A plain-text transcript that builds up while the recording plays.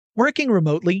Working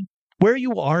remotely, where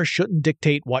you are shouldn't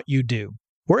dictate what you do.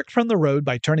 Work from the road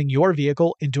by turning your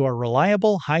vehicle into a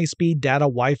reliable high-speed data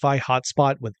Wi-Fi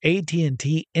hotspot with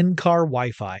AT&T in-car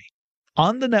Wi-Fi.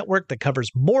 On the network that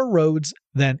covers more roads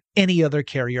than any other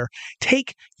carrier,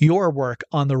 take your work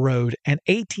on the road and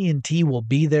AT&T will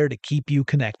be there to keep you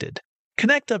connected.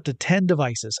 Connect up to 10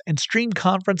 devices and stream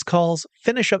conference calls,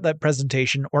 finish up that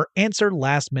presentation, or answer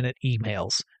last-minute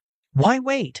emails. Why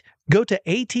wait? Go to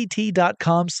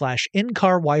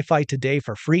att.com/in-car Wi-Fi today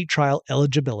for free trial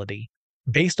eligibility.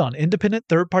 Based on independent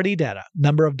third-party data,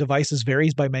 number of devices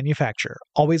varies by manufacturer.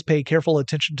 Always pay careful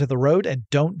attention to the road and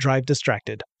don't drive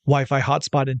distracted. Wi-Fi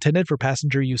hotspot intended for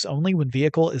passenger use only when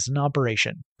vehicle is in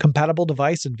operation. Compatible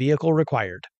device and vehicle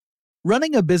required.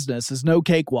 Running a business is no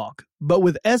cakewalk, but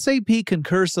with SAP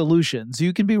Concur Solutions,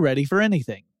 you can be ready for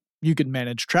anything. You can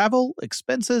manage travel,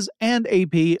 expenses, and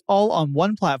AP all on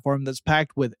one platform that's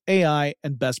packed with AI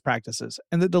and best practices,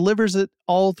 and that delivers it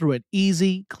all through an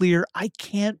easy, clear, I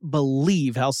can't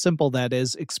believe how simple that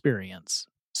is experience.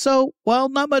 So, while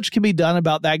not much can be done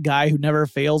about that guy who never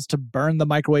fails to burn the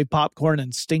microwave popcorn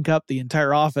and stink up the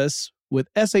entire office, with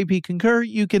SAP Concur,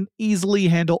 you can easily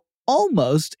handle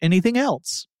almost anything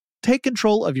else. Take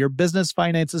control of your business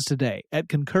finances today at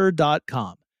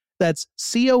Concur.com. That's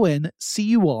CONCUR.com.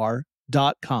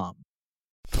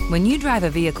 When you drive a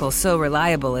vehicle so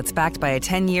reliable it's backed by a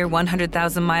 10-year,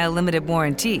 100,000-mile limited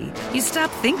warranty, you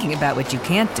stop thinking about what you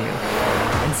can't do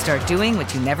and start doing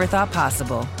what you never thought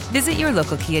possible. Visit your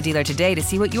local Kia dealer today to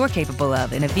see what you're capable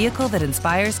of in a vehicle that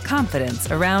inspires confidence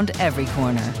around every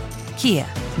corner. Kia,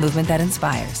 movement that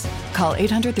inspires. Call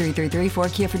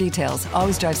 800-333-4KIA for details.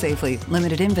 Always drive safely.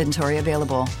 Limited inventory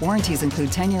available. Warranties include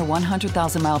 10-year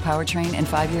 100,000-mile powertrain and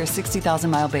 5-year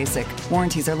 60,000-mile basic.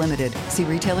 Warranties are limited. See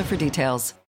retailer for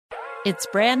details. It's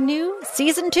brand new,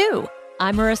 Season 2.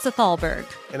 I'm Marissa Thalberg.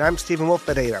 And I'm Stephen Wolf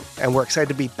Pereira. And we're excited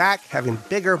to be back having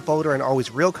bigger, bolder, and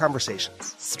always real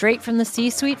conversations. Straight from the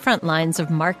C-suite front lines of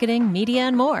marketing, media,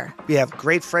 and more. We have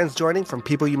great friends joining from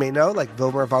people you may know, like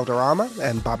Wilmer Valderrama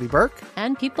and Bobby Burke.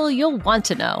 And people you'll want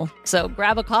to know. So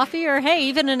grab a coffee or, hey,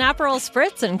 even an Aperol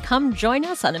Spritz and come join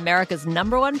us on America's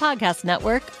 #1 podcast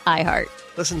network, iHeart.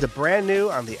 Listen to Brand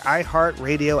New on the iHeart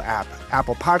Radio app,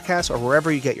 Apple Podcasts, or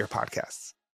wherever you get your podcasts.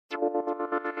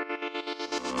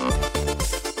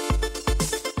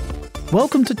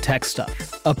 Welcome to Tech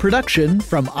Stuff, a production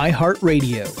from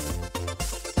iHeartRadio.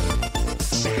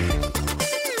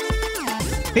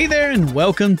 Hey there, and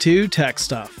welcome to Tech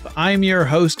Stuff. I'm your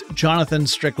host, Jonathan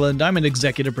Strickland. I'm an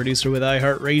executive producer with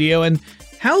iHeartRadio, and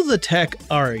how the tech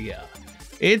are ya?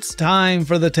 It's time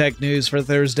for the tech news for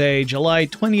Thursday, July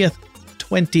 20th,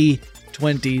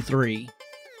 2023.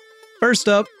 First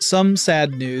up, some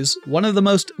sad news. One of the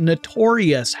most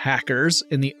notorious hackers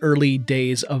in the early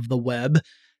days of the web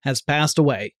has passed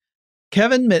away.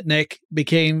 Kevin Mitnick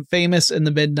became famous in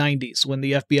the mid-90s when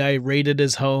the FBI raided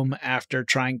his home after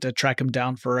trying to track him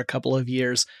down for a couple of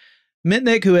years.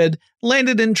 Mitnick, who had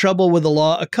landed in trouble with the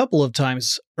law a couple of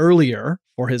times earlier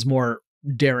for his more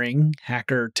daring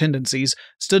hacker tendencies,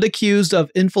 stood accused of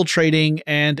infiltrating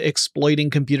and exploiting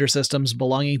computer systems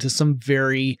belonging to some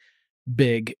very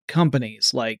big companies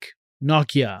like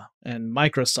Nokia and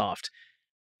Microsoft.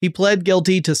 He pled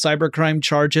guilty to cybercrime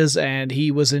charges and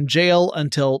he was in jail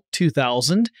until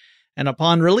 2000, and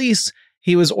upon release,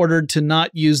 he was ordered to not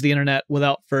use the internet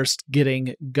without first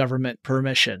getting government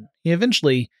permission. He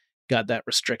eventually got that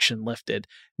restriction lifted.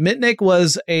 Mitnick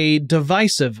was a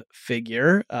divisive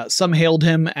figure. Some hailed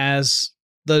him as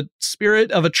the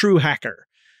spirit of a true hacker,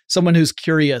 someone who's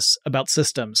curious about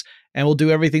systems and will do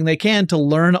everything they can to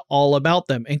learn all about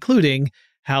them, including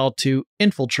how to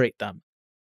infiltrate them.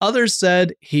 Others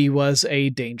said he was a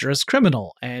dangerous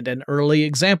criminal and an early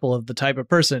example of the type of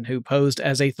person who posed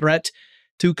as a threat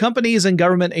to companies and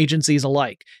government agencies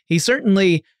alike. He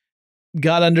certainly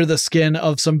got under the skin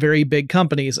of some very big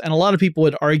companies, and a lot of people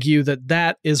would argue that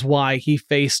that is why he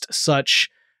faced such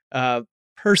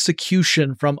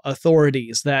persecution from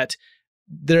authorities, that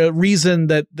the reason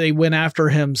that they went after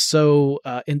him so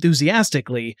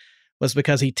enthusiastically was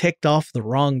because he ticked off the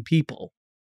wrong people.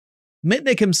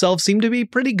 Mitnick himself seemed to be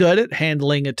pretty good at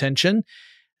handling attention.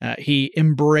 He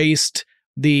embraced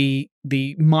the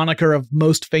moniker of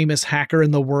most famous hacker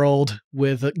in the world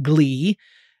with glee.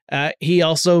 He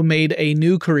also made a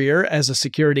new career as a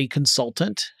security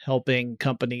consultant, helping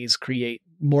companies create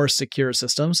more secure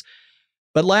systems.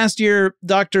 But last year,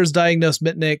 doctors diagnosed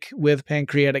Mitnick with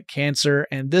pancreatic cancer,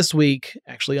 and this week,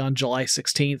 actually on July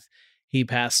 16th, he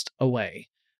passed away.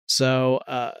 So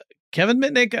Kevin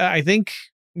Mitnick, I think,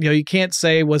 you can't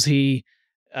say was he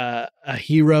a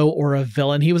hero or a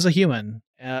villain. He was a human,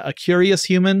 a curious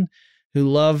human who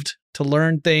loved to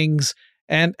learn things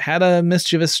and had a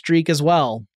mischievous streak as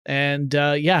well. And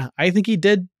I think he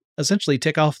did essentially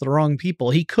tick off the wrong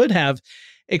people. He could have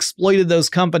exploited those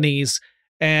companies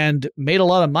and made a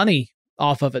lot of money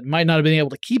off of it. Might not have been able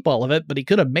to keep all of it, but he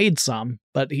could have made some,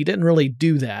 but he didn't really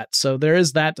do that. So there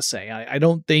is that to say. I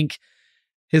don't think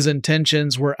his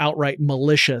intentions were outright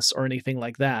malicious or anything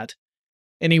like that.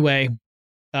 Anyway,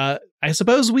 I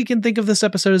suppose we can think of this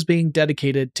episode as being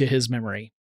dedicated to his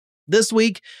memory. This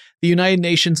week, the United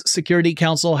Nations Security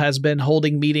Council has been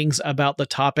holding meetings about the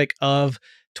topic of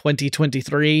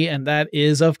 2023, and that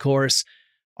is, of course,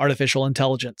 artificial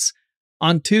intelligence.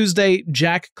 On Tuesday,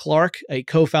 Jack Clark, a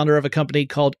co-founder of a company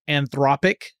called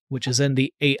Anthropic, which is in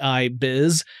the AI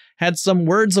biz, had some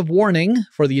words of warning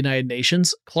for the United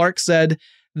Nations. Clark said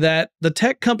that the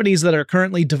tech companies that are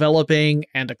currently developing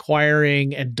and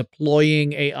acquiring and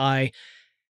deploying AI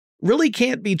really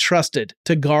can't be trusted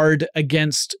to guard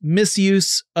against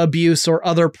misuse, abuse, or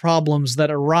other problems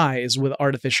that arise with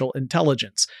artificial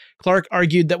intelligence. Clark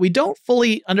argued that we don't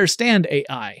fully understand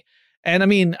AI. And I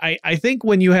mean, I think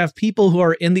when you have people who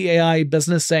are in the AI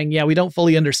business saying, yeah, we don't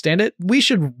fully understand it, we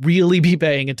should really be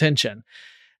paying attention.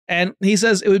 And he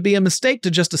says it would be a mistake to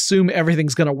just assume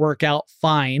everything's going to work out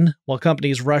fine while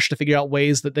companies rush to figure out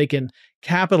ways that they can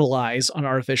capitalize on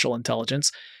artificial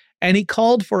intelligence. And he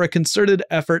called for a concerted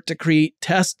effort to create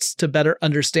tests to better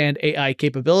understand AI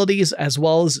capabilities as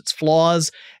well as its flaws,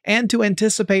 and to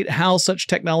anticipate how such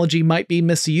technology might be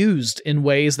misused in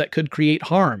ways that could create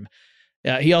harm.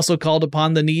 He also called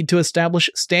upon the need to establish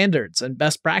standards and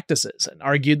best practices, and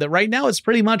argued that right now it's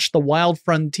pretty much the wild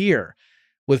frontier,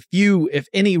 with few, if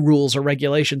any, rules or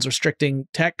regulations restricting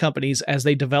tech companies as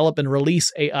they develop and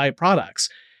release AI products.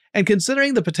 And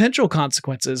considering the potential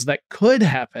consequences that could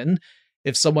happen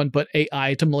if someone put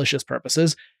AI to malicious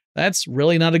purposes, that's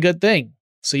really not a good thing.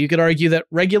 So you could argue that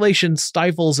regulation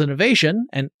stifles innovation,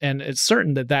 and it's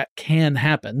certain that that can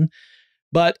happen,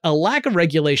 but a lack of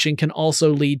regulation can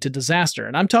also lead to disaster.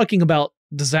 And I'm talking about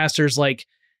disasters like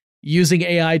using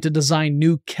AI to design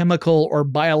new chemical or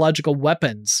biological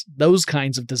weapons, those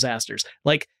kinds of disasters,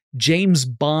 like James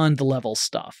Bond level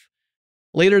stuff.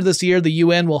 Later this year, the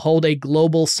UN will hold a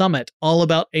global summit all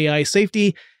about AI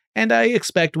safety, and I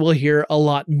expect we'll hear a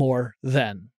lot more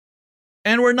then.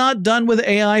 And we're not done with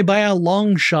AI by a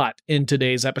long shot in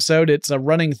today's episode. It's a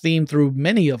running theme through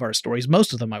many of our stories,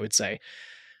 most of them, I would say.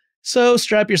 So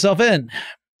strap yourself in.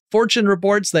 Fortune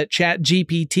reports that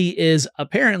ChatGPT is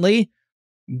apparently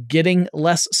getting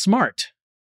less smart,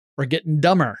 or getting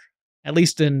dumber, at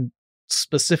least in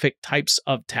specific types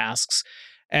of tasks,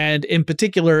 and in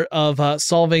particular of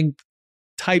solving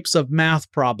types of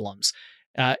math problems.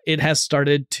 It has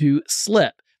started to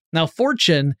slip. Now,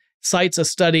 Fortune cites a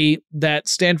study that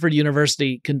Stanford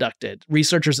University conducted.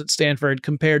 Researchers at Stanford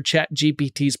compared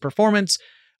ChatGPT's performance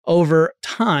over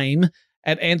time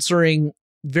at answering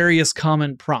various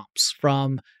common prompts,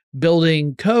 from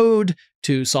building code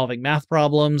to solving math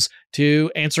problems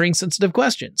to answering sensitive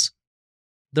questions.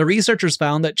 The researchers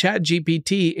found that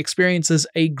ChatGPT experiences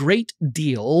a great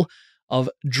deal of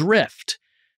drift.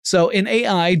 So in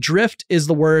AI, drift is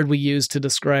the word we use to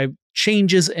describe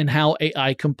changes in how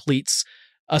AI completes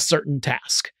a certain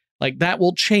task. Like, that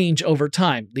will change over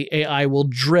time. The AI will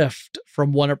drift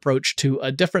from one approach to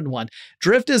a different one.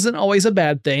 Drift isn't always a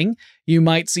bad thing. You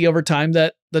might see over time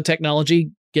that the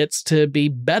technology gets to be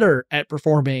better at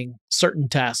performing certain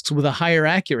tasks with a higher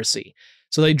accuracy.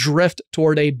 So they drift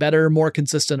toward a better, more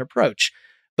consistent approach.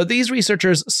 But these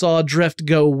researchers saw drift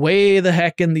go way the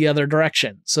heck in the other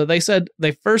direction. So they said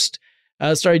they first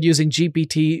started using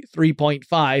GPT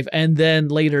 3.5 and then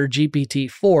later GPT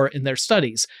 4 in their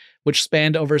studies, which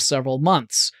spanned over several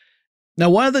months. Now,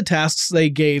 one of the tasks they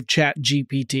gave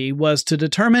ChatGPT was to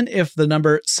determine if the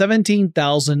number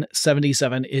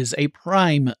 17,077 is a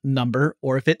prime number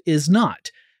or if it is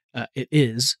not. It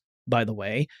is, by the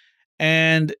way.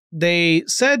 And they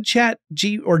said GPT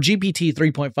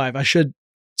 3.5, I should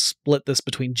split this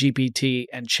between GPT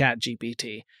and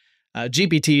ChatGPT.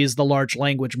 GPT is the large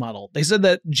language model. They said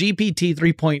that GPT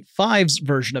 3.5's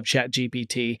version of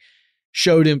ChatGPT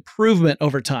showed improvement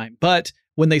over time, but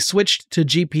when they switched to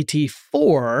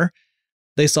GPT-4,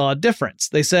 they saw a difference.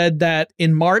 They said that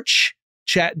in March,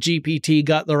 ChatGPT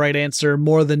got the right answer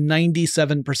more than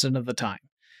 97% of the time.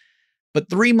 But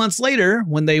 3 months later,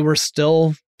 when they were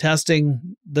still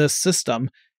testing the system,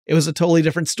 it was a totally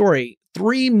different story.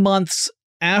 3 months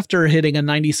after hitting a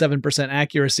 97%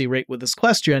 accuracy rate with this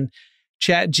question,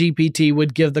 ChatGPT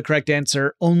would give the correct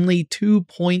answer only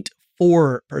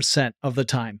 2.4% of the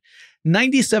time.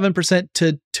 97%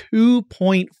 to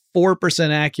 2.4%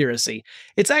 accuracy.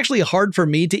 It's actually hard for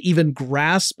me to even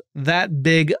grasp that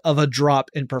big of a drop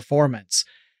in performance.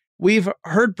 We've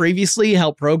heard previously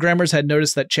how programmers had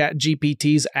noticed that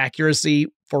ChatGPT's accuracy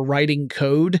for writing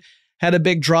code had a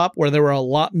big drop, where there were a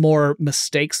lot more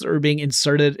mistakes that were being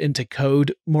inserted into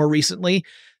code more recently.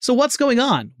 So what's going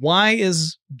on? Why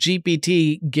is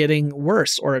GPT getting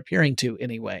worse, or appearing to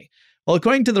anyway? Well,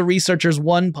 according to the researchers,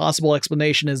 one possible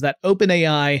explanation is that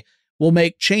OpenAI will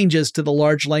make changes to the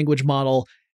large language model,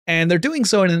 and they're doing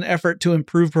so in an effort to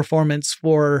improve performance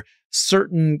for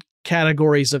certain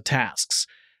categories of tasks.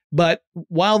 But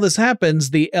while this happens,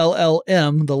 the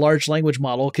LLM, the large language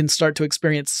model, can start to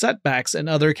experience setbacks in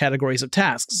other categories of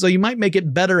tasks. So you might make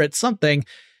it better at something,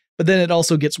 but then it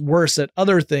also gets worse at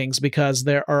other things because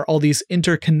there are all these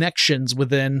interconnections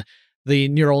within the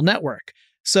neural network.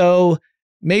 So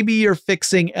maybe you're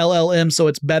fixing LLM so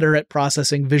it's better at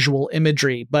processing visual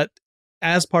imagery, but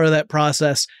as part of that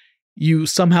process, you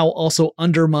somehow also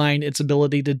undermine its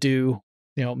ability to do,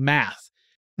 math.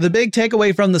 The big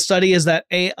takeaway from the study is that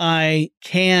AI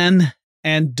can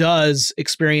and does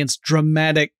experience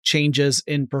dramatic changes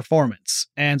in performance.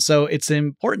 And so it's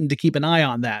important to keep an eye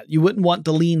on that. You wouldn't want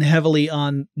to lean heavily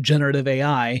on generative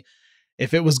AI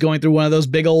if it was going through one of those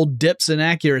big old dips in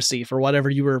accuracy for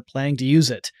whatever you were planning to use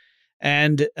it.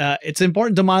 And it's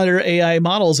important to monitor AI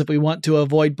models if we want to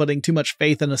avoid putting too much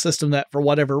faith in a system that, for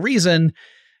whatever reason,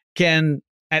 can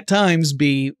at times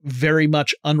be very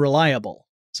much unreliable.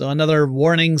 So another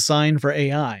warning sign for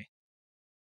AI.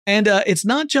 And it's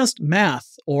not just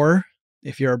math, or,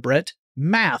 if you're a Brit,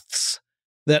 maths,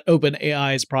 that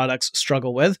OpenAI's products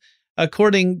struggle with.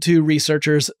 According to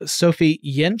researchers Sophie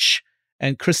Jentsch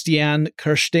and Christiane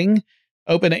Kirsting,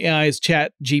 OpenAI's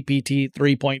ChatGPT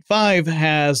 3.5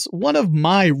 has one of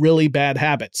my really bad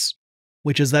habits,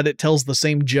 which is that it tells the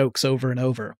same jokes over and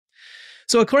over.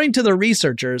 So according to the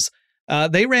researchers,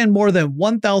 they ran more than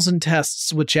 1,000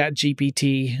 tests with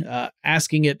ChatGPT,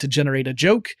 asking it to generate a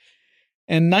joke,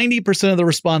 and 90% of the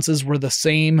responses were the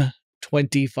same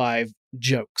 25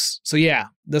 jokes. So yeah,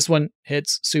 this one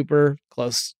hits super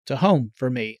close to home for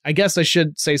me. I guess I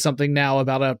should say something now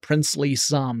about a princely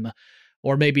sum,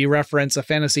 or maybe reference a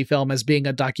fantasy film as being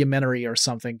a documentary or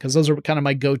something, because those are kind of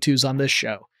my go-tos on this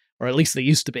show, or at least they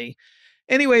used to be.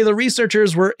 Anyway, the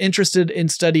researchers were interested in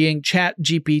studying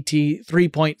ChatGPT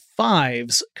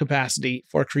 3.5's capacity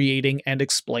for creating and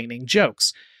explaining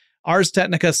jokes. Ars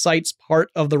Technica cites part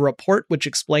of the report, which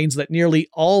explains that nearly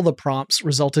all the prompts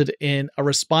resulted in a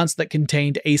response that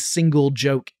contained a single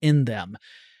joke in them.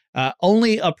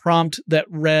 Only a prompt that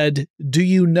read, "Do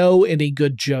you know any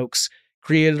good jokes?"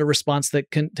 created a response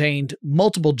that contained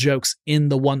multiple jokes in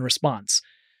the one response.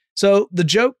 So the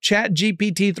joke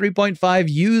ChatGPT 3.5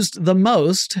 used the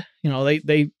most,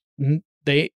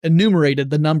 they enumerated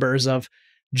the numbers of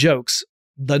jokes.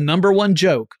 The number one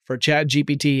joke for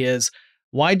ChatGPT is,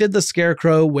 "Why did the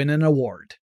Scarecrow win an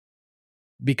award?"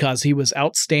 Because he was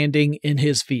outstanding in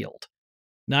his field.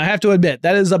 Now I have to admit,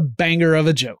 that is a banger of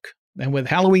a joke. And with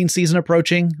Halloween season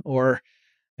approaching, or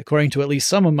according to at least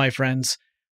some of my friends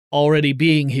already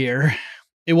being here,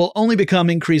 it will only become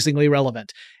increasingly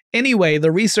relevant. Anyway,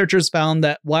 the researchers found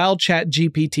that while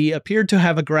ChatGPT appeared to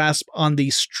have a grasp on the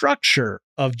structure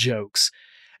of jokes,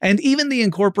 and even the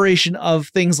incorporation of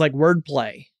things like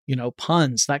wordplay,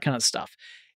 puns, that kind of stuff,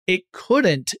 it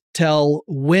couldn't tell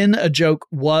when a joke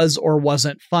was or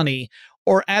wasn't funny,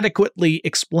 or adequately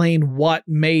explain what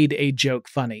made a joke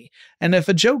funny. And if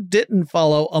a joke didn't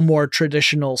follow a more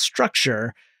traditional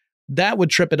structure, that would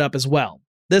trip it up as well.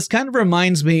 This kind of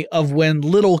reminds me of when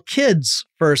little kids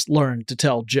first learned to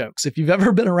tell jokes. If you've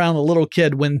ever been around a little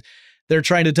kid when they're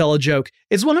trying to tell a joke,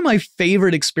 it's one of my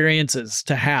favorite experiences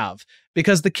to have,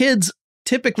 because the kids,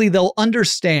 typically they'll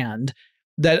understand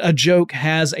that a joke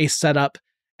has a setup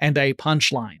and a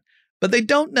punchline, but they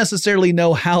don't necessarily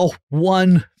know how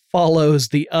one follows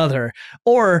the other,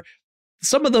 or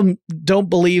some of them don't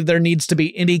believe there needs to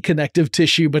be any connective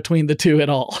tissue between the two at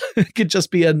all. It could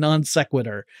just be a non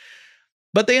sequitur.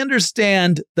 But they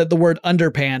understand that the word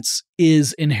underpants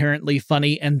is inherently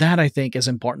funny, and that, I think, is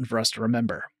important for us to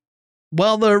remember.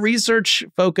 While the research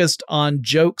focused on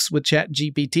jokes with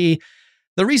ChatGPT,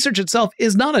 the research itself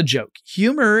is not a joke.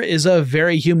 Humor is a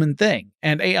very human thing,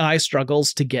 and AI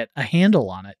struggles to get a handle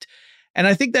on it. And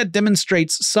I think that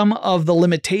demonstrates some of the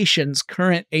limitations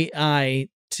current AI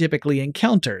typically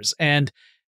encounters, and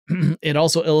it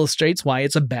also illustrates why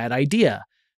it's a bad idea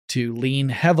to lean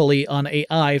heavily on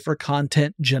AI for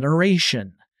content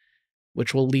generation,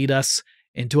 which will lead us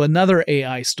into another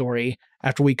AI story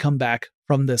after we come back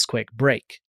from this quick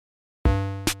break.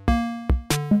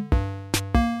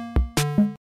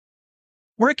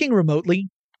 Working remotely,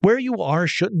 where you are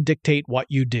shouldn't dictate what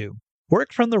you do.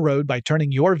 Work from the road by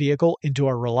turning your vehicle into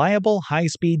a reliable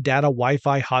high-speed data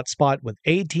Wi-Fi hotspot with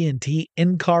AT&T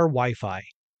in-car Wi-Fi.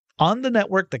 On the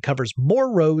network that covers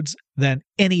more roads than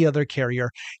any other carrier,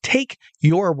 take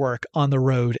your work on the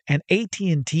road and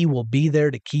AT&T will be there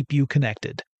to keep you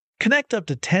connected. Connect up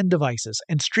to 10 devices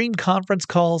and stream conference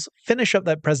calls, finish up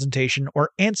that presentation, or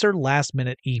answer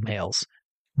last-minute emails.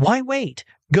 Why wait?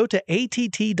 Go to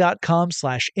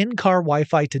att.com/in-car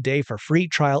Wi-Fi today for free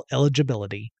trial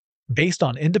eligibility. Based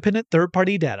on independent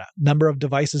third-party data, number of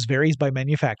devices varies by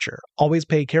manufacturer. Always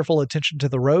pay careful attention to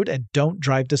the road and don't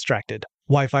drive distracted.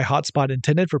 Wi-Fi hotspot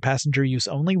intended for passenger use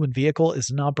only when vehicle is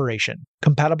in operation.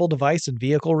 Compatible device and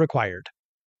vehicle required.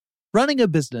 Running a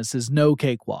business is no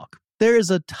cakewalk. There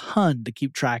is a ton to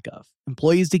keep track of.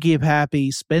 Employees to keep happy,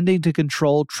 spending to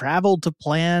control, travel to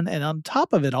plan, and on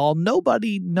top of it all,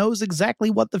 nobody knows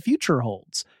exactly what the future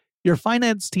holds. Your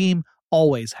finance team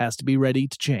always has to be ready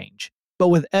to change. But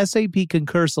with SAP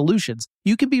Concur Solutions,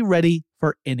 you can be ready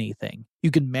for anything. You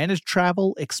can manage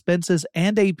travel, expenses,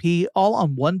 and AP all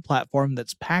on one platform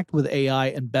that's packed with AI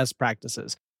and best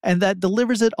practices, and that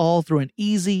delivers it all through an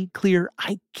easy, clear,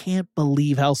 I can't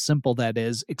believe how simple that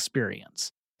is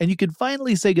experience. And you can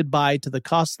finally say goodbye to the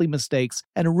costly mistakes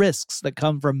and risks that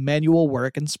come from manual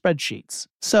work and spreadsheets.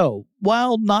 So,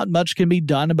 while not much can be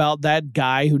done about that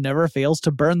guy who never fails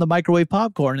to burn the microwave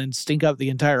popcorn and stink up the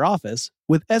entire office,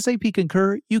 with SAP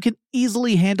Concur, you can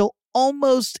easily handle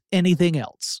almost anything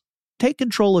else. Take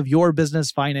control of your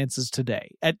business finances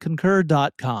today at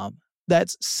concur.com.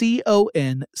 That's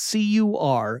CONCUR.com.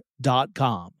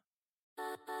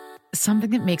 Something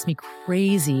that makes me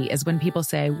crazy is when people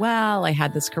say, well, I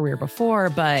had this career before,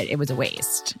 but it was a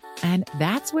waste. And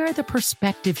that's where the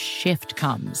perspective shift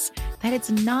comes, that it's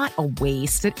not a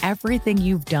waste, that everything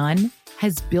you've done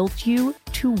has built you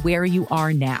to where you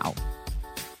are now.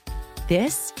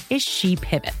 This is She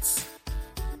Pivots,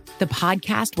 the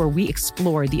podcast where we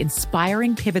explore the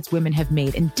inspiring pivots women have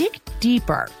made and dig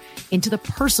deeper into the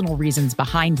personal reasons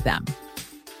behind them.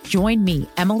 Join me,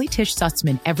 Emily Tish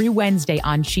Sussman, every Wednesday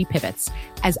on She Pivots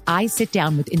as I sit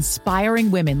down with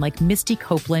inspiring women like Misty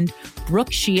Copeland,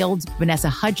 Brooke Shields, Vanessa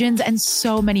Hudgens, and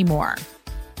so many more.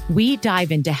 We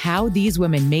dive into how these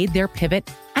women made their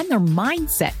pivot and their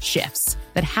mindset shifts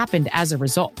that happened as a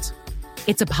result.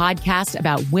 It's a podcast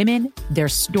about women, their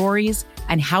stories,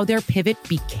 and how their pivot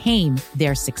became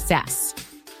their success.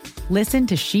 Listen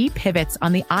to She Pivots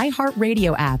on the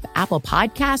iHeartRadio app, Apple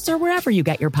Podcasts, or wherever you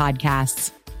get your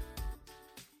podcasts.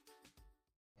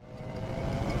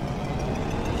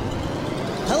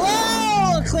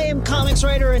 Acclaimed comics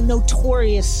writer and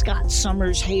notorious Scott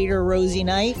Summers hater Rosie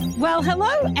Knight. Well,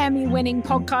 hello, Emmy-winning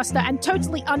podcaster and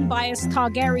totally unbiased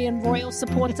Targaryen royal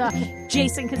supporter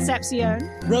Jason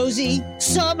Concepcion. Rosie,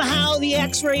 somehow the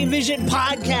X-Ray Vision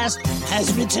podcast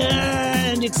has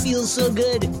returned. It feels so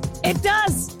good. It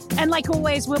does. And like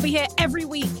always, we'll be here every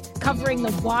week covering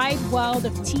the wide world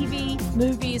of TV,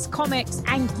 movies, comics,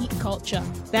 and geek culture.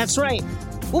 That's right.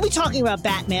 We'll be talking about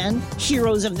Batman,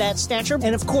 heroes of that stature,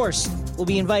 and of course, we'll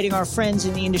be inviting our friends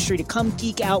in the industry to come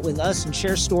geek out with us and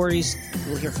share stories.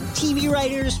 We'll hear from TV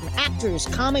writers, from actors,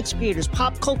 comics creators,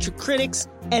 pop culture critics,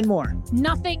 and more.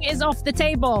 Nothing is off the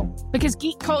table because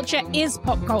geek culture is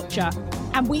pop culture,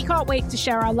 and we can't wait to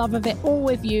share our love of it all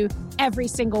with you every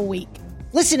single week.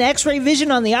 Listen to X-Ray Vision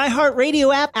on the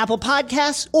iHeartRadio app, Apple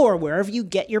Podcasts, or wherever you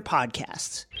get your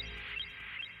podcasts.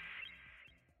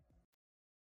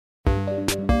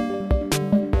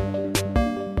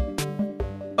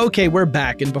 Okay, we're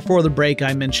back, and before the break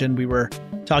I mentioned we were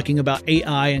talking about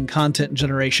AI and content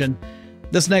generation.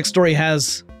 This next story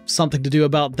has something to do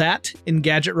about that.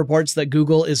 Engadget reports that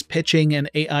Google is pitching an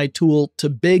AI tool to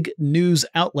big news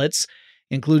outlets,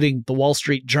 including the Wall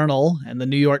Street Journal and the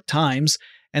New York Times,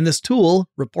 and this tool,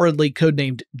 reportedly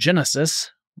codenamed Genesis,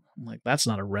 like that's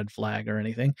not a red flag or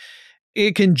anything,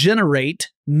 it can generate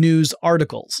news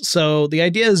articles. So the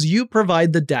idea is you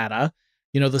provide the data,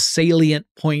 the salient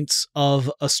points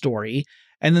of a story.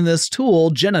 And then this tool,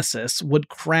 Genesis, would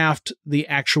craft the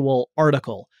actual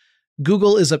article.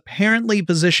 Google is apparently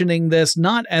positioning this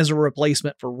not as a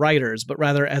replacement for writers, but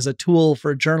rather as a tool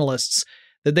for journalists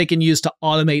that they can use to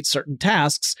automate certain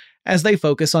tasks as they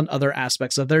focus on other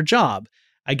aspects of their job.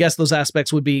 I guess those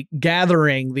aspects would be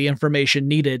gathering the information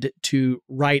needed to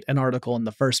write an article in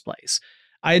the first place.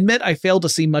 I admit I fail to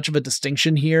see much of a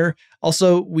distinction here.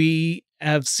 Also, we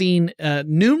have seen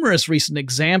numerous recent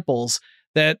examples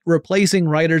that replacing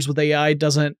writers with AI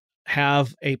doesn't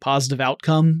have a positive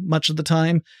outcome much of the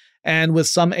time. And with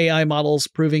some AI models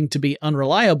proving to be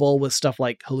unreliable with stuff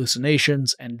like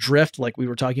hallucinations and drift, like we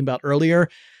were talking about earlier,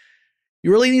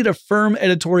 You really need a firm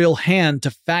editorial hand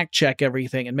to fact check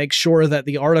everything and make sure that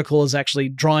the article is actually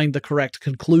drawing the correct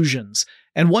conclusions.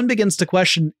 And one begins to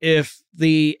question if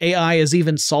the AI is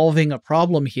even solving a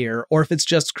problem here or if it's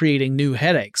just creating new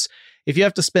headaches. If you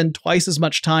have to spend twice as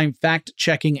much time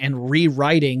fact-checking and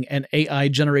rewriting an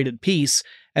AI-generated piece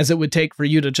as it would take for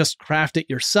you to just craft it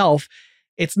yourself,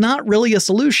 it's not really a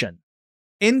solution.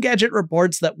 Engadget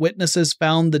reports that witnesses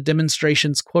found the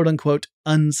demonstrations quote-unquote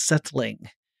unsettling.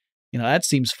 That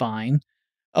seems fine.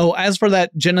 Oh, as for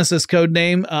that Genesis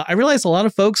codename, I realize a lot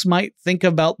of folks might think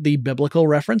about the biblical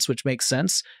reference, which makes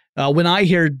sense. When I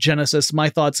hear Genesis, my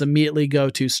thoughts immediately go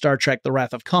to Star Trek The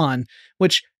Wrath of Khan,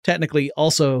 which technically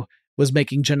also was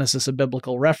making Genesis a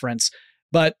biblical reference.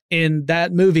 But in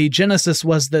that movie, Genesis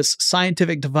was this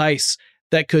scientific device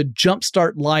that could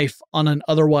jumpstart life on an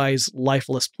otherwise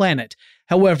lifeless planet.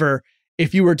 However,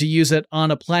 if you were to use it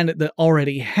on a planet that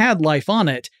already had life on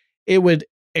it, it would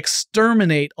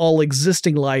exterminate all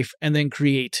existing life and then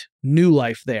create new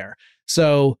life there.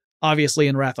 So obviously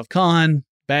in Wrath of Khan,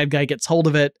 bad guy gets hold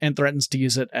of it and threatens to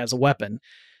use it as a weapon.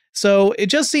 So it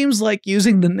just seems like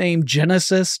using the name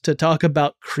Genesis to talk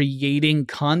about creating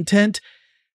content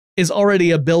is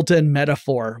already a built-in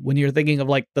metaphor when you're thinking of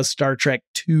like the Star Trek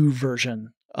II version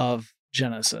of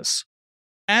Genesis.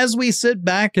 As we sit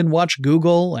back and watch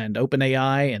Google and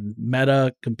OpenAI and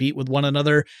Meta compete with one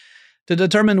another to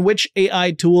determine which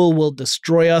AI tool will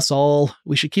destroy us all,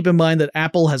 we should keep in mind that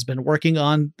Apple has been working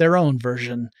on their own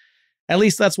version. At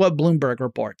least that's what Bloomberg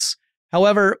reports.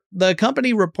 However, the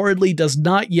company reportedly does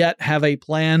not yet have a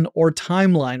plan or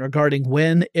timeline regarding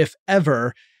when, if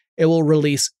ever, it will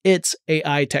release its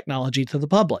AI technology to the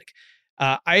public.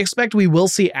 I expect we will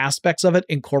see aspects of it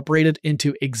incorporated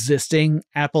into existing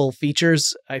Apple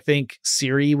features. I think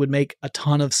Siri would make a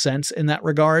ton of sense in that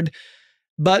regard.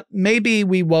 But maybe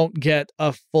we won't get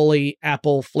a fully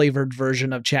Apple-flavored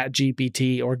version of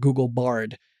ChatGPT or Google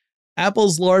Bard.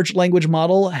 Apple's large language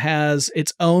model has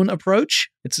its own approach.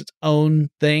 It's its own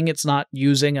thing. It's not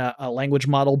using a language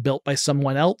model built by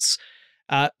someone else.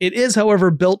 It is,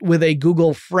 however, built with a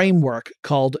Google framework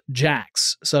called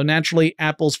JAX. So naturally,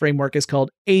 Apple's framework is called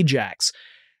AJAX,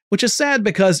 which is sad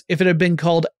because if it had been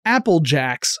called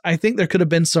Applejax, I think there could have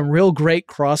been some real great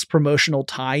cross-promotional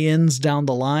tie-ins down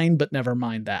the line, but never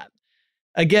mind that.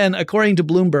 Again, according to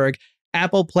Bloomberg,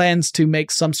 Apple plans to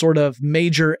make some sort of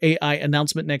major AI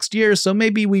announcement next year, so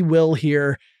maybe we will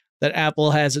hear that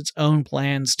Apple has its own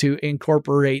plans to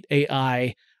incorporate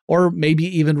AI, or maybe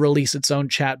even release its own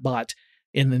chatbot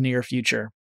in the near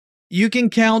future. You can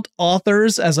count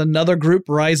authors as another group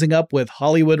rising up with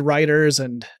Hollywood writers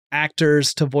and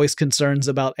actors to voice concerns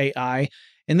about AI.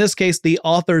 In this case, the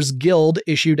Authors Guild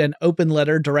issued an open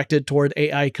letter directed toward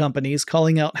AI companies,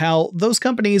 calling out how those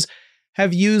companies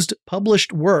have used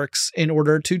published works in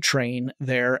order to train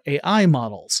their AI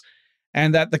models,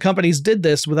 and that the companies did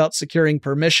this without securing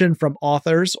permission from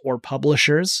authors or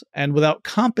publishers and without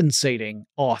compensating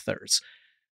authors.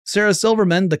 Sarah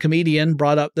Silverman, the comedian,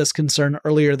 brought up this concern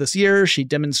earlier this year. She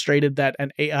demonstrated that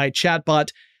an AI chatbot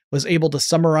was able to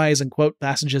summarize and quote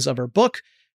passages of her book,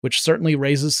 which certainly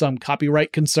raises some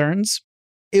copyright concerns.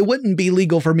 It wouldn't be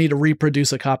legal for me to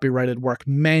reproduce a copyrighted work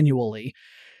manually.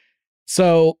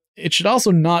 So it should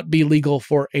also not be legal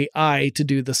for AI to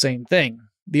do the same thing.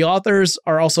 The authors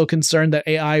are also concerned that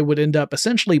AI would end up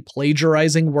essentially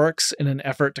plagiarizing works in an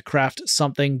effort to craft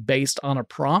something based on a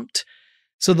prompt.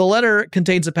 So the letter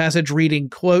contains a passage reading,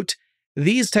 quote,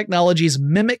 "These technologies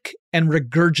mimic and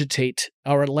regurgitate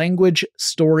our language,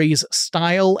 stories,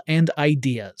 style, and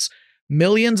ideas.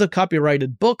 Millions of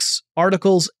copyrighted books,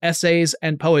 articles, essays,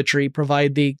 and poetry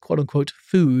provide the quote-unquote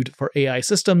food for AI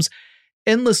systems,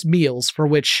 endless meals for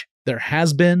which there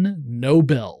has been no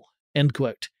bill," end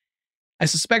quote. I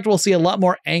suspect we'll see a lot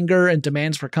more anger and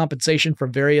demands for compensation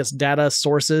from various data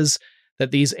sources that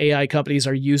these AI companies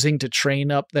are using to train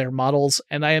up their models,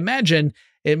 and I imagine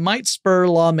it might spur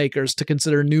lawmakers to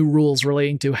consider new rules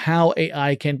relating to how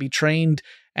AI can be trained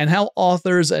and how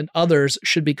authors and others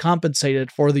should be compensated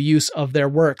for the use of their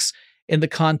works in the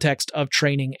context of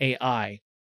training AI.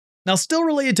 Now, still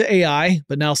related to AI,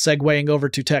 but now segueing over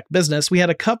to tech business, we had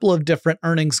a couple of different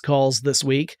earnings calls this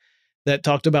week that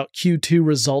talked about Q2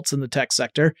 results in the tech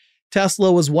sector.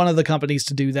 Tesla was one of the companies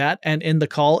to do that, and in the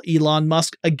call, Elon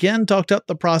Musk again talked up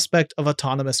the prospect of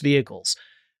autonomous vehicles.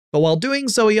 But while doing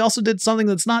so, he also did something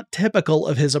that's not typical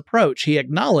of his approach. He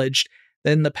acknowledged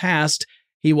that in the past,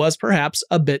 he was perhaps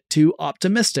a bit too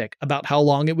optimistic about how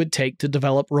long it would take to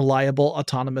develop reliable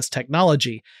autonomous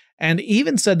technology, and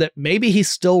even said that maybe he's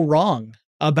still wrong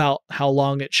about how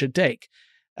long it should take.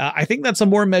 I think that's a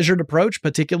more measured approach,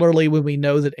 particularly when we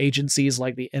know that agencies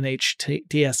like the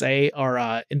NHTSA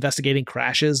are investigating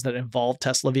crashes that involve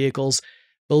Tesla vehicles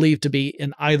believed to be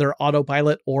in either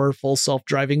autopilot or full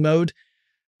self-driving mode.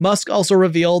 Musk also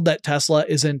revealed that Tesla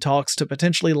is in talks to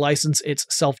potentially license its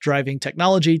self-driving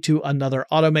technology to another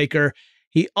automaker.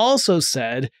 He also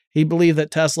said he believed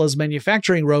that Tesla's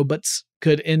manufacturing robots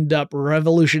could end up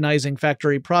revolutionizing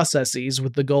factory processes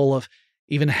with the goal of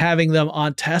even having them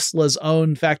on Tesla's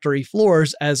own factory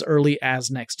floors as early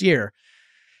as next year.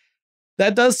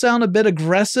 That does sound a bit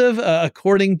aggressive.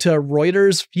 According to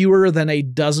Reuters, fewer than a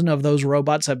dozen of those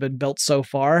robots have been built so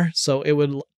far, so it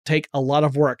would take a lot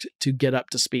of work to get up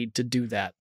to speed to do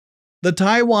that. The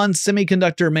Taiwan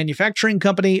Semiconductor Manufacturing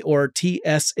Company, or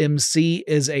TSMC,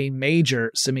 is a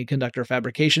major semiconductor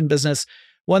fabrication business,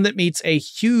 one that meets a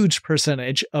huge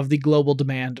percentage of the global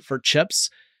demand for chips,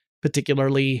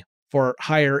 particularly for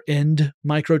higher-end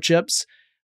microchips.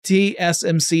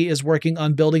 TSMC is working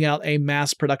on building out a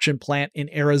mass production plant in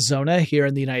Arizona here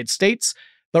in the United States,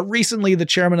 but recently the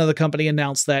chairman of the company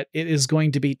announced that it is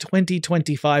going to be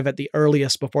 2025 at the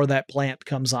earliest before that plant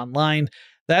comes online.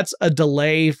 That's a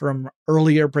delay from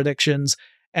earlier predictions,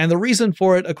 and the reason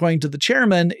for it, according to the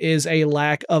chairman, is a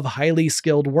lack of highly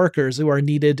skilled workers who are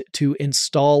needed to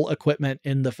install equipment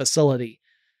in the facility.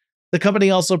 The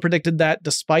company also predicted that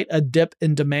despite a dip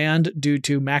in demand due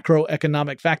to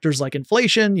macroeconomic factors like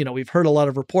inflation, we've heard a lot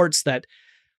of reports that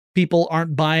people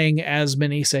aren't buying as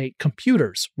many, say,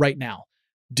 computers right now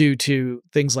due to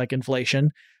things like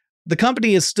inflation. The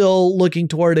company is still looking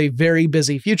toward a very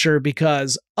busy future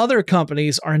because other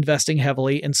companies are investing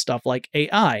heavily in stuff like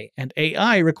AI, and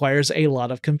AI requires a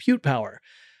lot of compute power.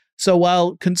 So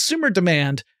while consumer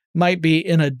demand might be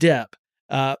in a dip,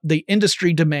 the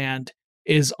industry demand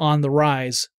is on the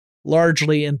rise,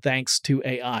 largely in thanks to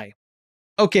AI.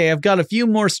 Okay, I've got a few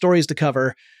more stories to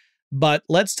cover, but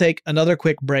let's take another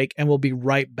quick break and we'll be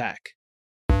right back.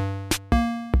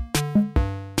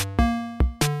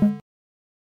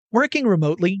 Working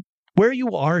remotely, where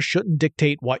you are shouldn't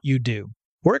dictate what you do.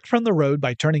 Work from the road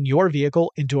by turning your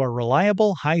vehicle into a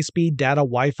reliable high-speed data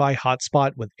Wi-Fi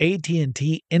hotspot with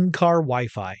AT&T in-car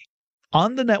Wi-Fi.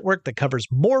 On the network that covers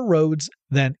more roads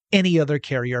than any other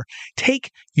carrier, take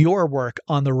your work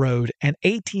on the road and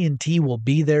AT&T will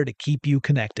be there to keep you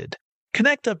connected.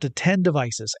 Connect up to 10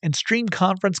 devices and stream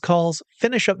conference calls,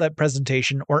 finish up that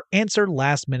presentation, or answer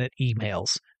last-minute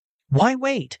emails. Why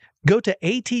wait? Go to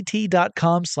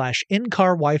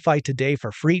att.com/in-car Wi-Fi today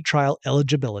for free trial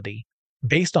eligibility.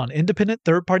 Based on independent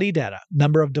third-party data,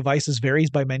 number of devices varies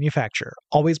by manufacturer.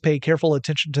 Always pay careful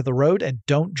attention to the road and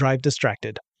don't drive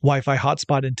distracted. Wi-Fi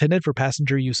hotspot intended for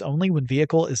passenger use only when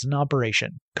vehicle is in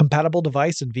operation. Compatible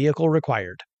device and vehicle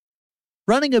required.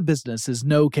 Running a business is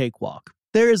no cakewalk.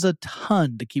 There is a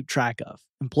ton to keep track of.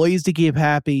 Employees to keep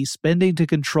happy, spending to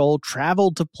control,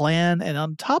 travel to plan, and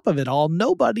on top of it all,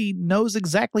 nobody knows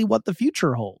exactly what the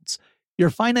future holds.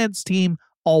 Your finance team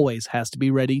always has to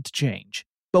be ready to change.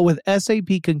 But with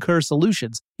SAP Concur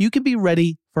Solutions, you can be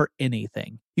ready for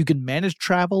anything. You can manage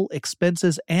travel,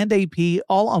 expenses, and AP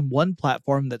all on one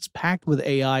platform that's packed with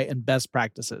AI and best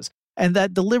practices, and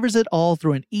that delivers it all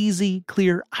through an easy,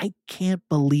 clear, I can't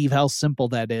believe how simple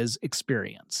that is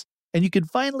experience. And you can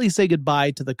finally say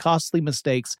goodbye to the costly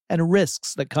mistakes and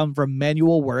risks that come from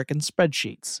manual work and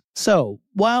spreadsheets. So,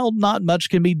 while not much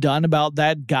can be done about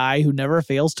that guy who never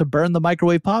fails to burn the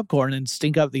microwave popcorn and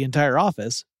stink up the entire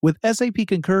office, with SAP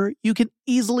Concur, you can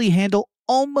easily handle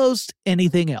almost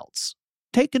anything else.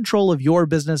 Take control of your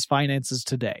business finances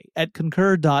today at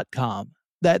Concur.com.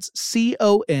 That's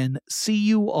CONCUR.com.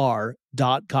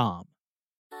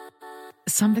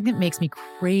 Something that makes me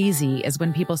crazy is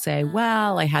when people say,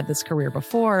 well, I had this career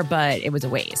before, but it was a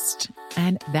waste.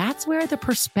 And that's where the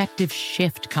perspective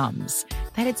shift comes,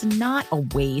 that it's not a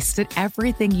waste, that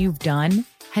everything you've done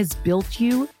has built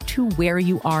you to where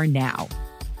you are now.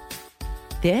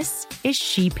 This is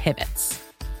She Pivots,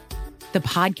 the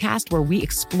podcast where we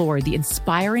explore the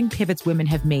inspiring pivots women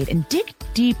have made and dig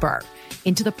deeper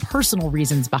into the personal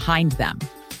reasons behind them.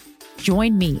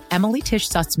 Join me, Emily Tish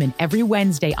Sussman, every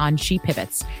Wednesday on She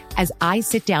Pivots as I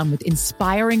sit down with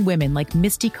inspiring women like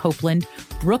Misty Copeland,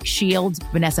 Brooke Shields,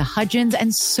 Vanessa Hudgens,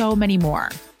 and so many more.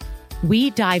 We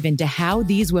dive into how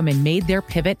these women made their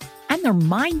pivot and their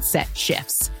mindset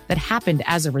shifts that happened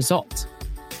as a result.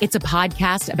 It's a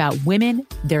podcast about women,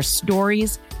 their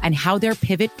stories, and how their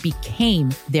pivot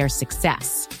became their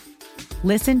success.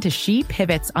 Listen to She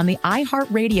Pivots on the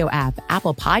iHeartRadio app,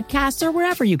 Apple Podcasts, or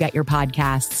wherever you get your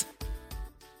podcasts.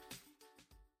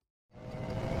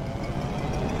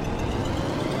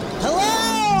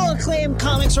 acclaimed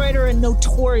comics writer and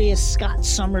notorious Scott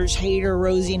Summers hater,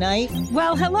 Rosie Knight.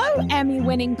 Well, hello,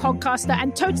 Emmy-winning podcaster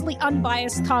and totally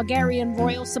unbiased Targaryen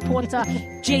royal supporter,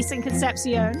 Jason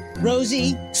Concepcion.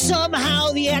 Rosie, somehow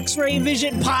the X-Ray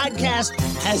Vision podcast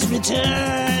has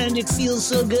returned. It feels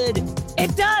so good.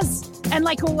 It does. And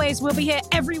like always, we'll be here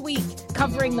every week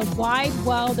covering the wide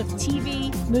world of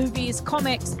TV, movies,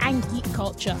 comics, and geek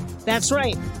culture. That's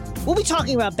right. We'll be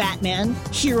talking about Batman,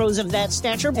 heroes of that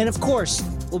stature, and of course,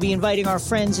 we'll be inviting our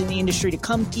friends in the industry to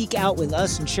come geek out with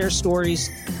us and share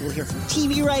stories. We'll hear from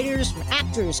TV writers, from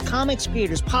actors, comics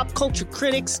creators, pop culture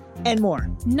critics, and more.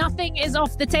 Nothing is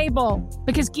off the table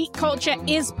because geek culture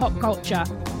is pop culture,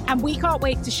 and we can't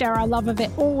wait to share our love of it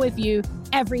all with you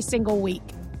every single week.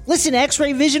 Listen to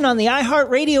X-Ray Vision on the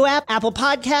iHeartRadio app, Apple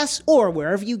Podcasts, or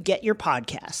wherever you get your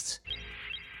podcasts.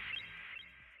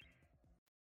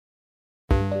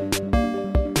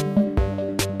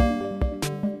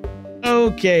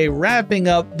 Okay, wrapping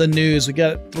up the news, we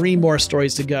got 3 more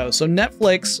stories to go. So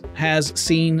Netflix has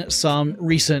seen some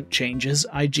recent changes.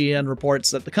 IGN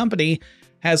reports that the company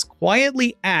has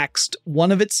quietly axed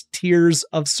one of its tiers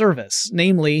of service,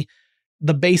 namely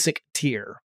the basic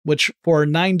tier, which for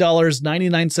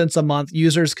 $9.99 a month,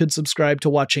 users could subscribe to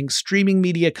watching streaming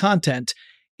media content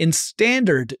in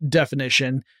standard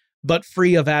definition, but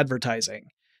free of advertising.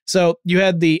 So you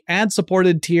had the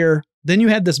ad-supported tier, then you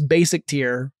had this basic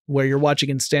tier where you're watching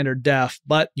in standard def,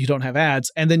 but you don't have ads,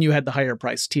 and then you had the higher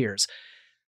price tiers.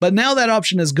 But now that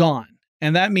option is gone,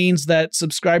 and that means that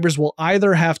subscribers will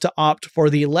either have to opt for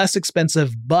the less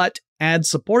expensive but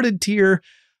ad-supported tier,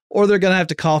 or they're going to have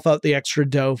to cough out the extra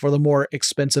dough for the more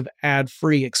expensive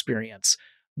ad-free experience.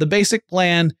 The basic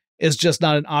plan is just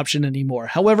not an option anymore.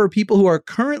 However, people who are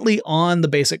currently on the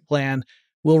basic plan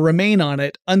will remain on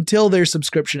it until their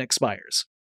subscription expires.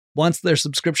 Once their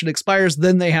subscription expires,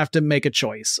 then they have to make a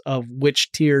choice of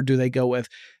which tier do they go with,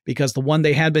 because the one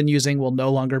they had been using will no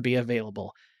longer be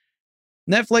available.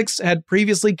 Netflix had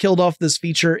previously killed off this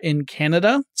feature in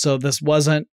Canada, so this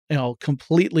wasn't,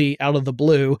 completely out of the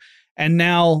blue. And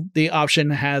now the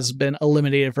option has been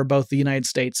eliminated for both the United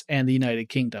States and the United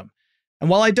Kingdom. And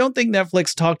while I don't think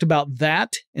Netflix talked about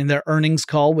that in their earnings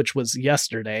call, which was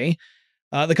yesterday,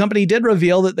 the company did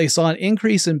reveal that they saw an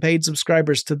increase in paid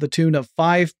subscribers to the tune of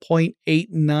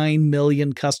 5.89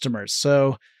 million customers.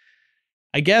 So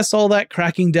I guess all that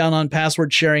cracking down on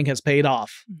password sharing has paid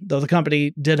off, though the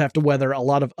company did have to weather a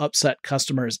lot of upset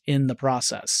customers in the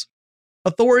process.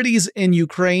 Authorities in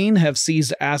Ukraine have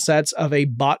seized assets of a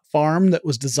bot farm that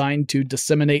was designed to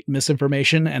disseminate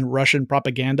misinformation and Russian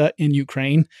propaganda in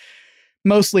Ukraine,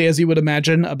 mostly, as you would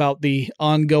imagine, about the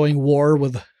ongoing war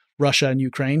with Russia and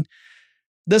Ukraine.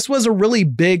 This was a really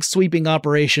big sweeping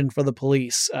operation for the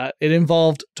police. It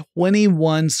involved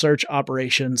 21 search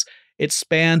operations. It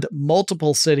spanned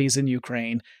multiple cities in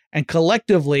Ukraine, and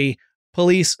collectively,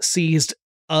 police seized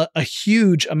a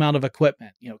huge amount of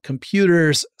equipment,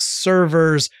 computers,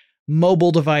 servers,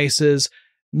 mobile devices,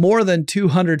 more than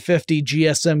 250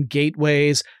 GSM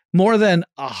gateways, more than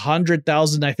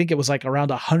 100,000, I think it was like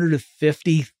around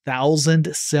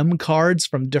 150,000 SIM cards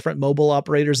from different mobile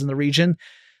operators in the region.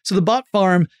 So the bot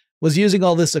farm was using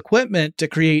all this equipment to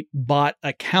create bot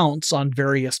accounts on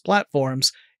various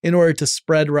platforms in order to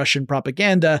spread Russian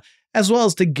propaganda, as well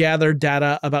as to gather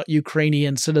data about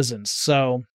Ukrainian citizens.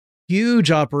 So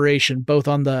huge operation, both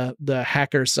on the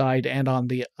hacker side and on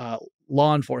the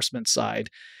law enforcement side.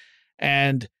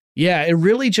 And yeah, it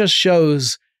really just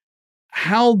shows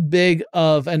how big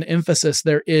of an emphasis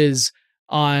there is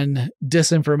on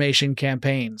disinformation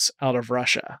campaigns out of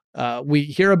Russia. We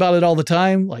hear about it all the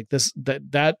time. Like this,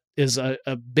 that is a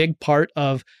big part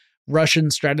of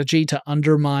Russian strategy to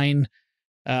undermine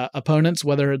opponents,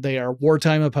 whether they are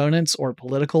wartime opponents or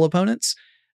political opponents.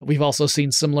 We've also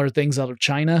seen similar things out of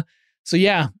China. So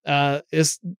yeah,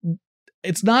 it's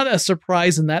not a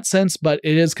surprise in that sense, but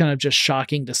it is kind of just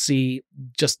shocking to see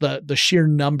just the sheer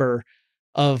number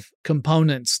of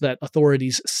components that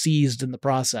authorities seized in the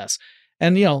process.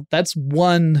 And, that's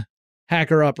one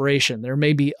hacker operation. There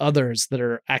may be others that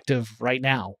are active right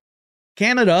now.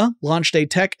 Canada launched a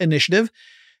tech initiative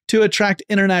to attract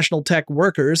international tech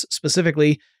workers,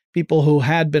 specifically people who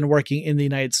had been working in the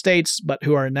United States, but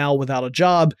who are now without a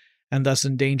job and thus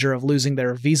in danger of losing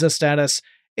their visa status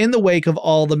in the wake of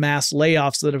all the mass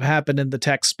layoffs that have happened in the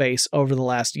tech space over the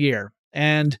last year.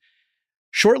 And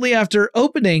shortly after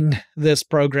opening this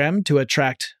program to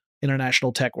attract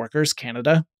international tech workers,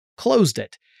 Canada closed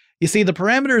it. You see, the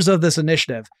parameters of this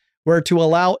initiative were to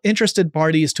allow interested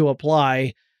parties to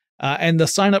apply, and the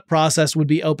sign-up process would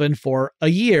be open for a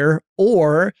year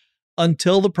or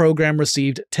until the program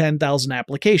received 10,000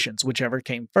 applications, whichever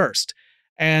came first.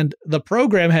 And the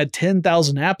program had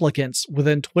 10,000 applicants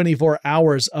within 24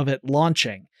 hours of it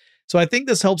launching. So I think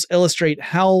this helps illustrate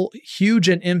how huge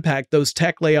an impact those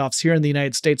tech layoffs here in the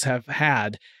United States have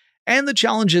had, and the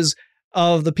challenges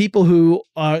of the people who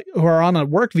are on a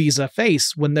work visa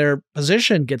face when their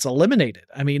position gets eliminated.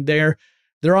 I mean, they're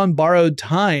on borrowed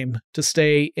time to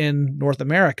stay in North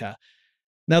America.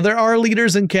 Now, there are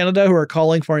leaders in Canada who are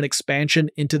calling for an expansion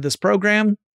into this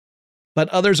program, but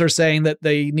others are saying that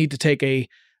they need to take a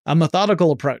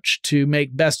methodical approach to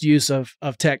make best use of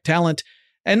tech talent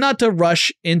and not to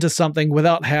rush into something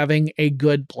without having a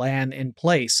good plan in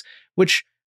place, which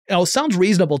sounds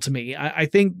reasonable to me. I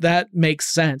think that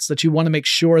makes sense, that you want to make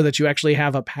sure that you actually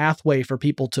have a pathway for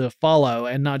people to follow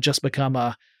and not just become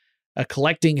a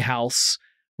collecting house,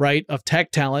 right, of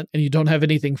tech talent, and you don't have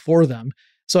anything for them.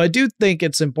 So I do think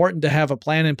it's important to have a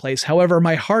plan in place. However,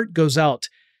 my heart goes out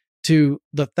to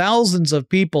the thousands of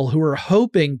people who are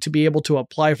hoping to be able to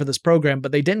apply for this program,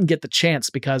 but they didn't get the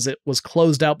chance because it was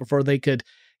closed out before they could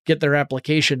get their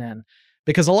application in.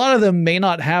 Because a lot of them may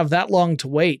not have that long to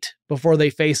wait before they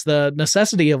face the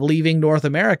necessity of leaving North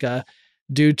America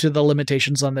due to the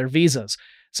limitations on their visas.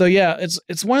 So yeah,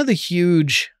 it's one of the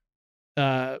huge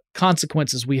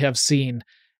consequences we have seen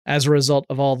as a result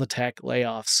of all the tech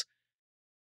layoffs.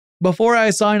 Before I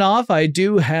sign off, I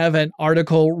do have an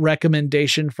article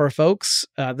recommendation for folks.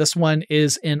 This one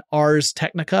is in Ars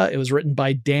Technica. It was written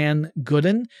by Dan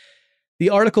Gooden.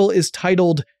 The article is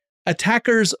titled,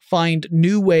 "Attackers Find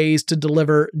New Ways to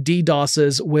Deliver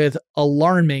DDoSes with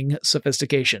Alarming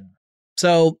Sophistication."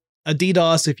 So a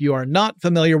DDoS, if you are not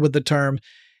familiar with the term,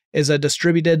 is a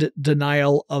distributed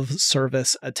denial of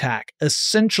service attack.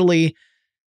 Essentially,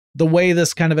 the way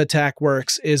this kind of attack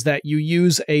works is that you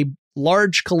use a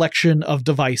large collection of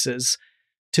devices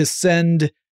to send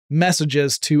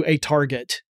messages to a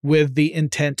target with the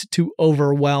intent to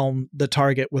overwhelm the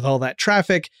target with all that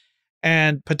traffic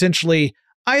and potentially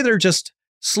either just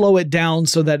slow it down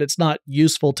so that it's not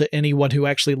useful to anyone who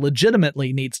actually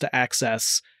legitimately needs to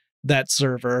access that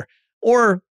server,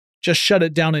 or just shut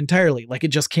it down entirely, like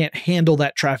it just can't handle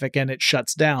that traffic and it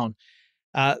shuts down.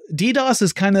 DDoS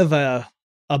is kind of a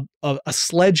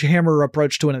sledgehammer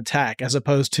approach to an attack, as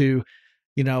opposed to,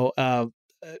 like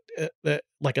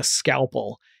a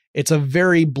scalpel. It's a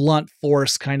very blunt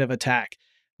force kind of attack.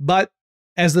 But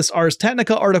as this Ars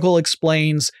Technica article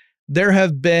explains, there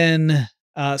have been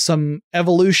some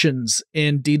evolutions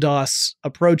in DDoS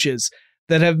approaches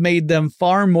that have made them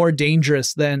far more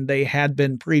dangerous than they had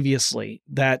been previously.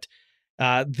 That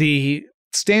the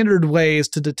standard ways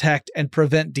to detect and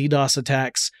prevent DDoS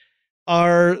attacks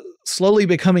are slowly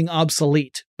becoming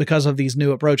obsolete because of these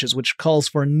new approaches, which calls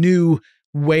for new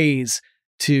ways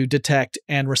to detect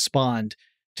and respond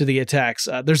to the attacks.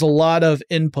 There's a lot of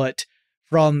input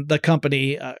from the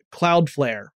company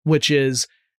Cloudflare, which is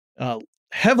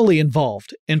heavily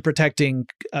involved in protecting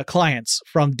clients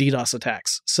from DDoS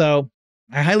attacks. So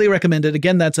I highly recommend it.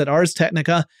 Again, that's at Ars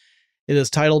Technica. It is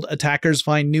titled "Attackers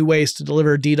Find New Ways to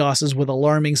Deliver DDoSes with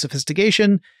Alarming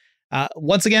Sophistication."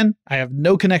 Once again, I have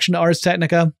no connection to Ars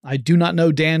Technica. I do not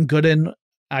know Dan Gooden.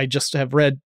 I just have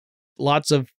read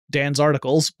lots of Dan's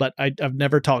articles, but I've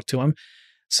never talked to him.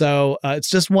 So it's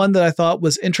just one that I thought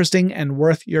was interesting and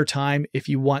worth your time if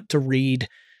you want to read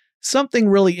something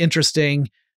really interesting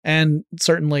and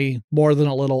certainly more than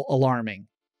a little alarming.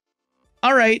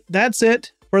 All right, that's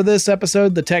it for this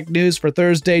episode, the tech news for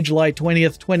Thursday, July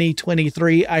 20th,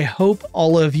 2023. I hope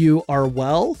all of you are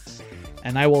well,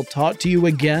 and I will talk to you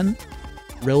again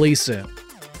really soon.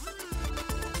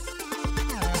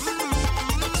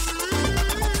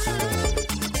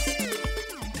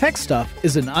 Tech Stuff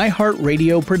is an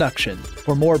iHeartRadio production.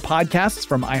 For more podcasts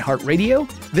from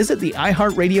iHeartRadio, visit the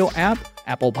iHeartRadio app,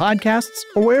 Apple Podcasts,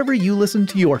 or wherever you listen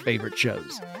to your favorite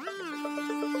shows.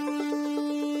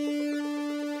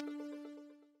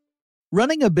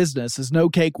 Running a business is no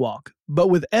cakewalk, but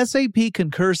with SAP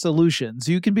Concur Solutions,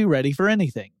 you can be ready for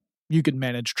anything. You can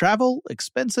manage travel,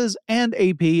 expenses, and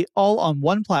AP all on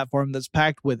one platform that's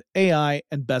packed with AI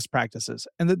and best practices,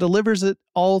 and that delivers it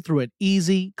all through an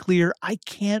easy, clear, I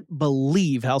can't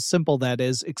believe how simple that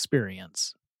is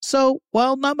experience. So,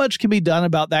 while not much can be done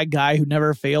about that guy who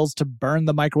never fails to burn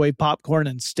the microwave popcorn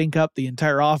and stink up the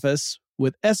entire office,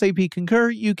 with SAP Concur,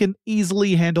 you can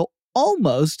easily handle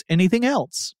almost anything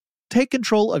else. Take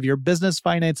control of your business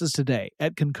finances today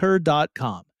at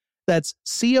Concur.com. That's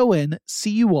CONCUR.com.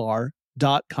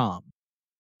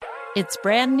 It's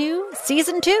brand new,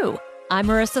 Season 2. I'm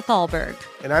Marissa Thalberg.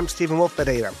 And I'm Stephen Wolf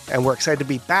Bedeta, and we're excited to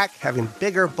be back having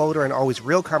bigger, bolder, and always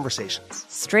real conversations.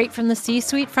 Straight from the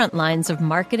C-suite front lines of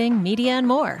marketing, media, and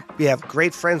more. We have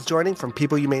great friends joining from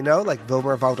people you may know, like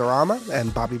Wilmer Valderrama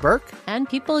and Bobby Burke. And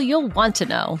people you'll want to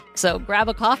know. So grab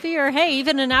a coffee or, hey,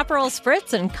 even an Aperol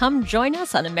Spritz and come join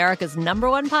us on America's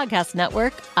 #1 podcast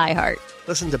network, iHeart.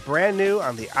 Listen to Brand New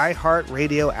on the iHeart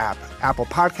Radio app, Apple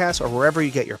Podcasts, or wherever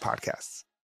you get your podcasts.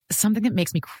 Something that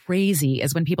makes me crazy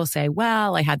is when people say,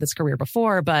 well, I had this career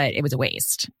before, but it was a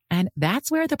waste. And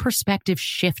that's where the perspective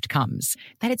shift comes,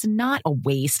 that it's not a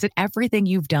waste, that everything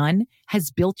you've done has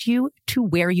built you to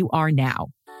where you are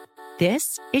now.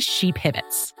 This is She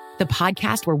Pivots, the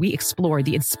podcast where we explore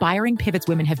the inspiring pivots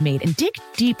women have made and dig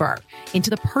deeper into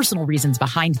the personal reasons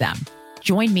behind them.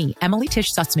 Join me, Emily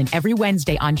Tish Sussman, every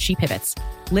Wednesday on She Pivots.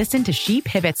 Listen to She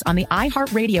Pivots on the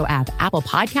iHeartRadio app, Apple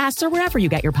Podcasts, or wherever you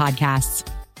get your podcasts.